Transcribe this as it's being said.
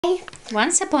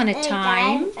Once upon a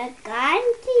time, a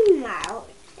country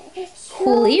mouse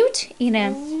who lived in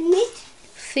a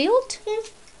field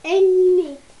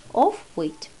of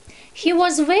wheat. He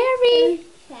was very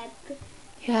happy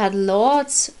He had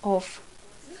lots of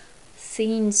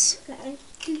things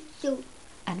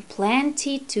and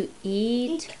plenty to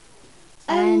eat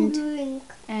and drink.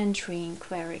 and drink.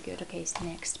 Very good. Okay,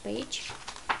 next page.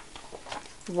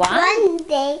 One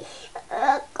day,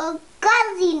 a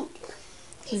cousin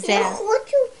The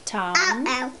town.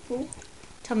 apple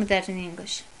Tell me that in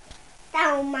English.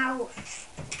 down mouse.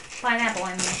 Pineapple,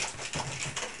 I mean.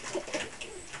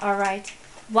 All right.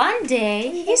 One day,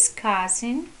 his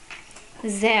cousin,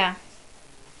 the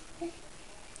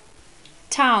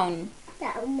town,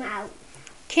 Down mouse.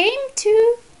 came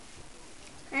to.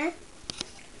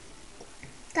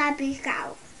 Copy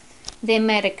cow. They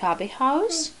met a cubby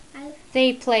house.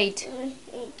 They played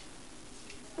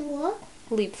What?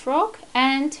 leapfrog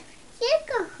and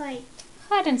Cigarette.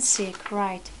 hide and seek.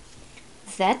 Right.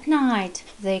 That night,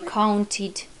 they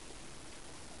counted.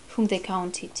 Whom they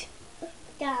counted?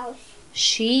 Down.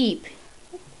 Sheep.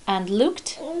 And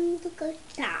looked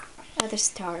Down. at the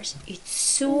stars. It's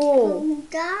so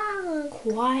Down.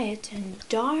 quiet and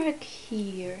dark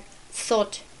here,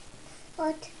 thought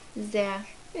What? the.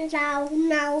 Down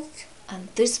mouse. And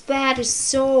this bed is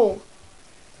so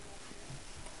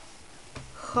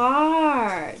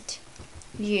hard.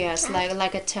 Yes,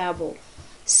 like a table.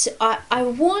 So I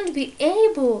won't be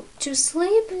able to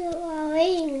sleep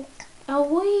Wink. a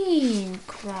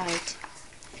wink. Right.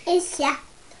 It's a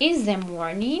In the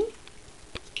morning,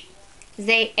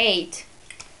 they ate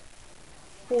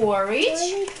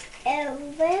porridge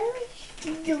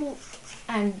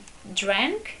and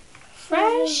drank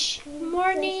fresh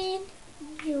morning.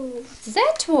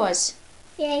 That was,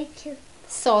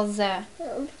 thought the.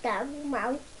 Down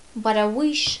mouse. But I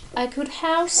wish I could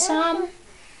have some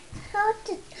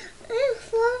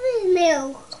Strawberry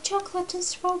milk. chocolate and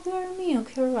strawberry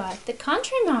milk. You're right. The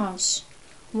country mouse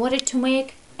wanted to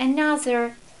make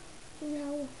another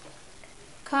No.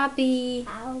 copy,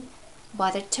 Ow.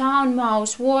 but the town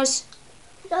mouse was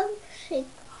Don't sit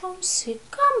homesick.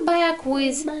 Come back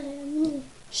with, by me.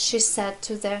 she said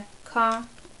to the car.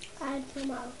 And the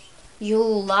mouse. You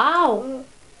love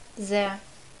the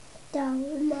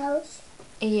Down mouse.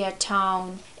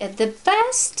 town at the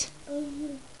best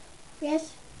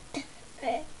Yes.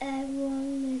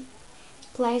 Woman.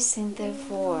 place in the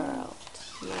world.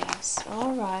 Yes,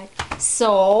 all right.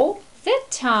 So the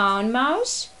town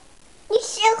mouse.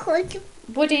 It's a good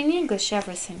Put in English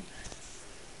everything.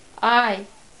 I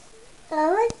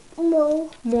more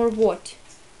more what?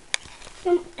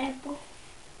 apple.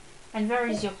 And where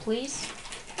is your please?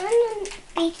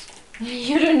 And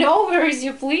You don't know where is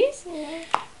your please?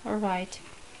 All right.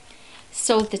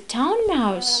 So the town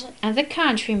mouse and the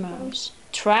country mouse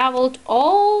traveled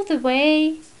all the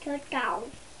way. to down.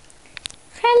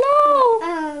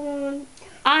 Hello,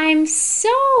 I'm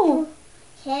so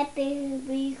Happy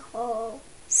we home.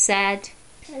 sad.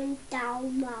 And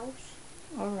down mouse.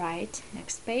 All right,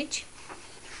 next page.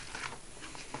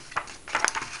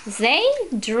 They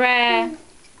draw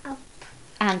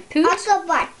and put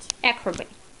Acrobat. acrobat.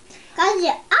 Cause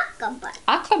you acrobat.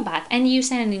 Acrobat, and you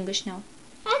say in English now.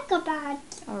 Acrobat.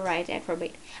 All right,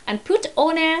 acrobat, and put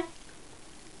on a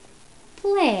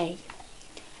play.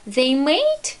 They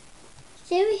made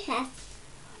Serious.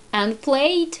 and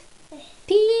played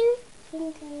pin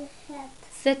Finger hat.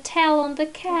 the tail on the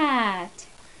cat.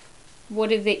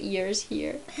 What are the ears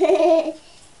here?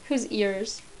 Whose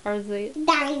ears are they?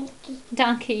 Donkey.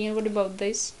 Donkey. And what about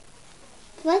this?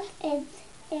 What is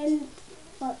in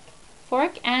what?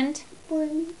 Fork and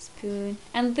Spoon. spoon.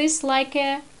 And this like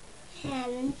a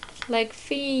Hand. like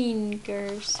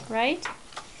fingers, right?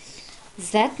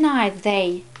 That night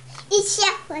they It's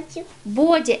a what you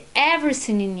bought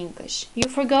everything in English. You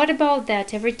forgot about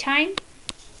that every time?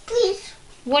 please.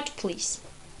 What, please?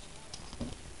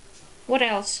 What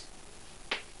else?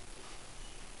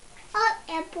 All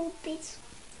apple piece.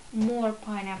 More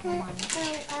pineapple money.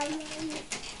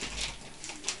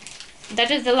 That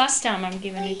is the last time I'm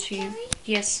giving it to you.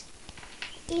 Yes.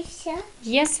 It's a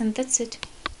Yes, and that's it.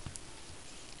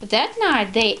 That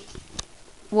night they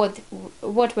what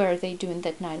were they doing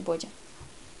that night, Bodya?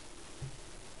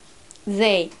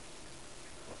 They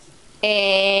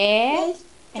ate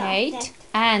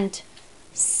and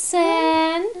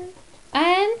sang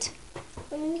and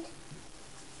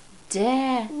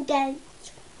then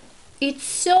it's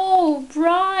so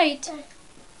bright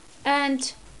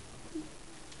and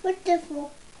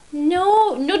wonderful.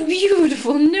 no, not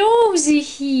beautiful, nosy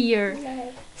here.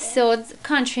 No. So it's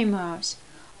country mouse.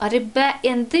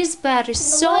 And this bed is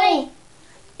so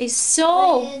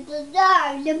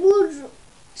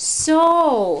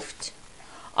soft.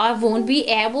 I won't be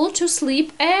able to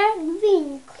sleep a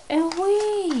wink.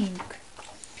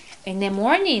 In the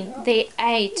morning, they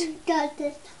ate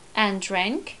and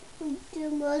drank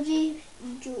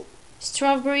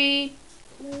strawberry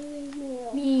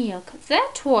milk.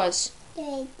 That was,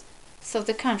 thought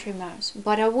the country mouse.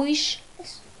 But I wish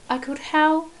I could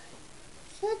have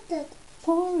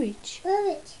porridge.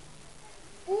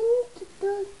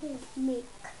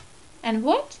 And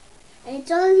what?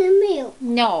 It's only milk.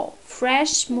 No,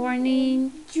 fresh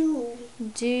morning dew.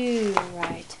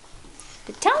 Right.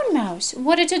 The town mouse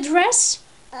wanted to dress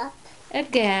Up.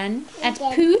 again and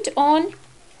put on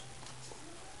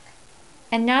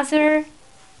another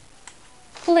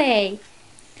play.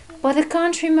 But the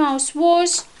country mouse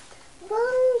was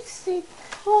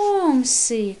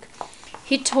homesick.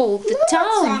 He told the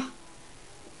town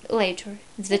later,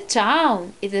 the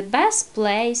town is the best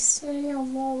place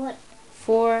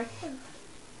for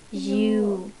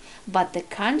you, but the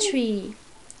country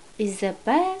is the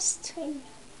best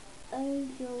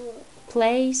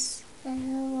place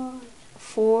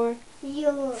for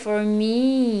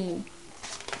me.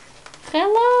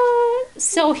 Hello.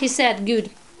 So he said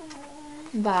good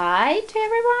bye to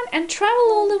everyone and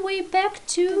travel all the way back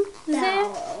to the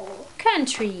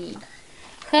country.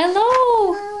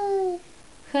 Hello.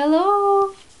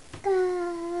 Hello.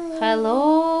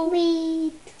 Hello,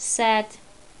 said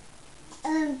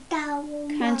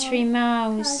country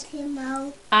mouse.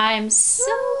 I'm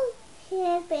so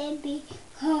here, baby,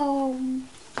 home.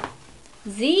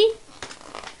 the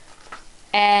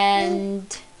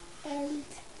and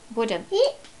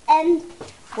And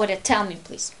what tell me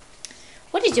please.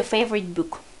 What is your favorite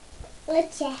book?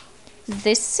 what's that?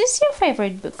 This is your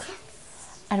favorite book.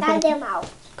 And what Spider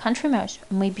Mouse. Country Mouse.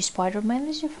 Maybe Spider-Man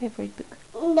is your favorite book.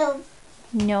 No.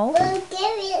 No.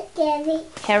 Gary.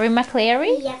 Harry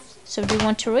McClary? Yes. So do you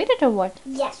want to read it or what?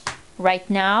 Yes. Right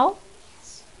now?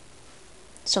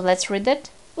 So let's read it?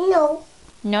 No.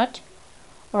 Not?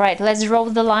 Alright, let's draw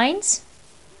the lines.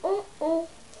 Mm-mm.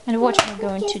 And what are we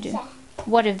going to do?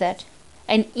 What is that?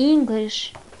 An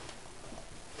English